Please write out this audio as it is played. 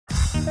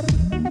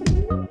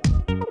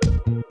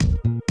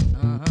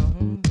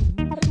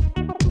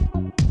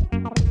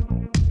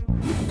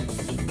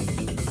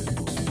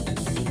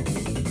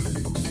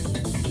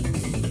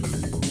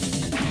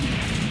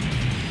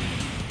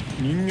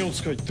の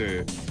使いっ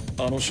て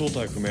あの正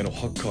体不明の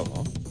ハッカー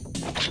が？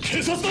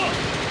警察だ！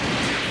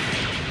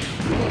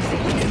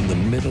 In the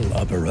middle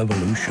of a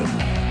revolution,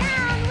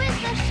 Down with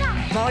the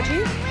shot.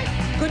 Margie,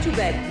 go to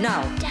bed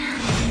now.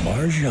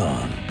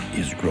 Marjan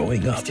is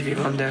growing up. Stevie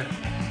Wonder,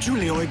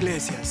 Julio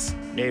Iglesias,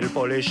 nail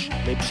polish,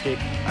 lipstick,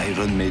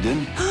 Iron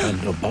Maiden,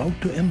 And about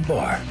to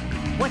embark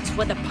What's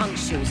with the punk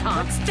shoes,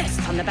 huh? What's this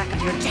on the back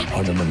of your jacket?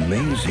 on an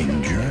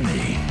amazing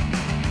journey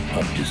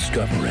of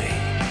discovery.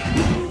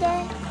 で、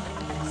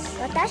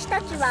私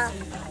たちは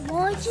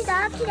もう一度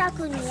アキラ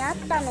くんに会っ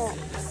たの。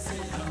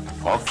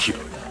アキラ。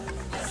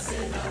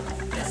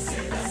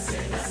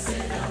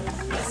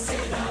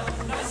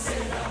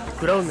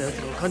クラウンのやつ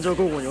を感情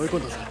交互に追い込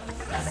んだぜ。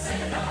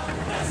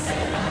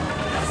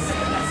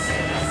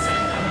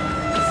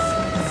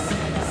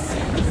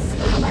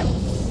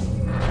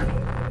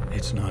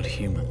It's not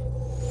human.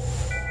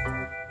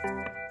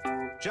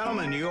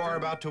 Gentlemen, you are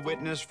about to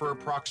witness for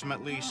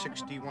approximately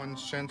 61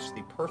 cents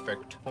the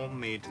perfect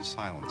homemade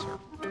silencer.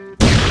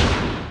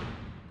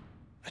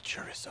 That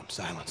sure is some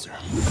silencer.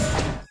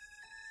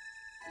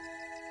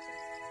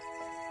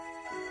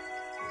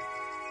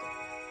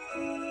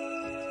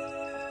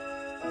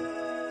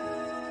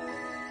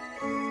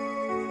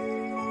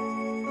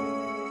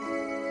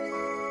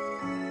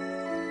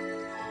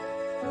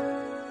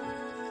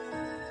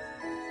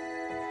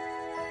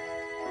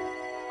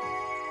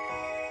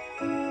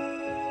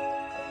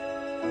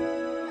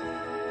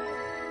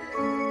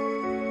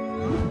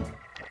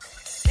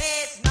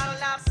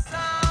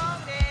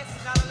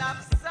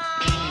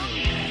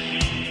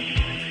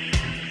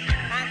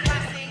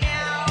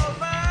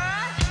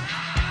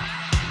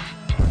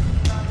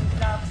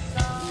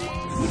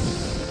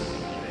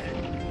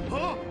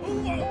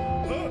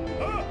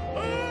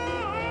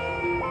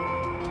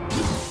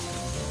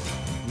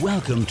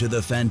 Welcome to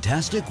the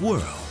fantastic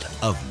world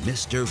of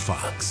Mr.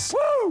 Fox.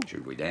 Woo!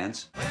 Should we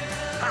dance?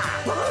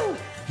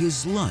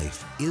 His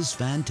life is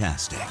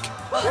fantastic.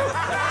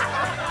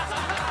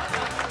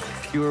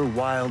 Pure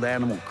wild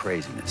animal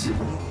craziness.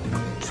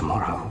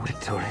 Tomorrow,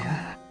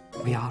 Victoria,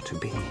 we are to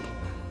be.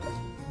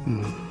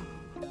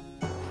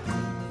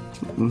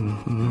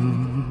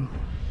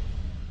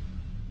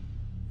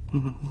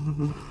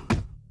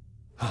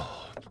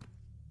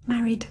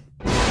 Married.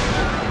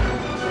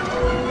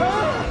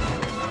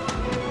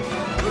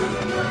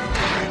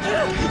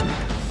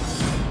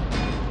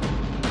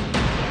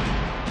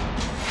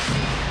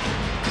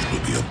 It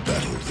will be a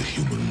battle the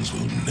humans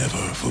will never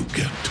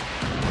forget.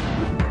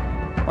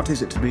 What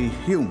is it to be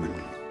human?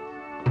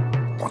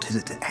 What is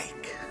it to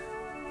ache?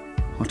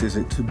 What is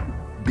it to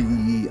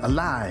be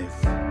alive?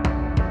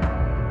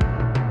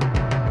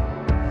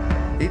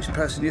 Each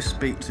person you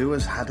speak to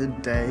has had a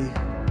day.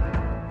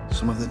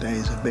 Some of the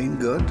days have been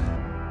good,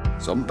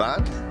 some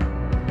bad.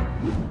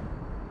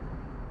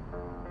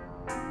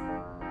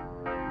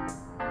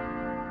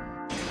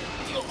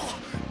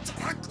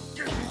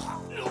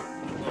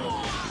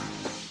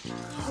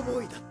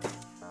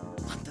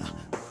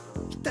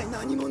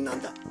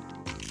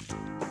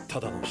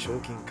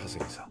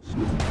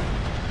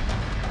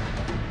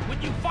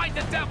 When you fight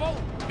the devil,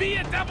 be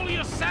a devil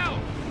yourself!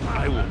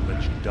 I won't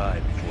let you die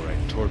before I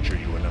torture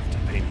you enough to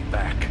pay me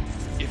back.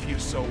 If you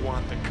so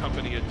want the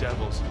company of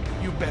devils,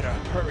 you better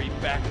hurry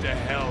back to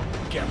hell,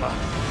 Gemma.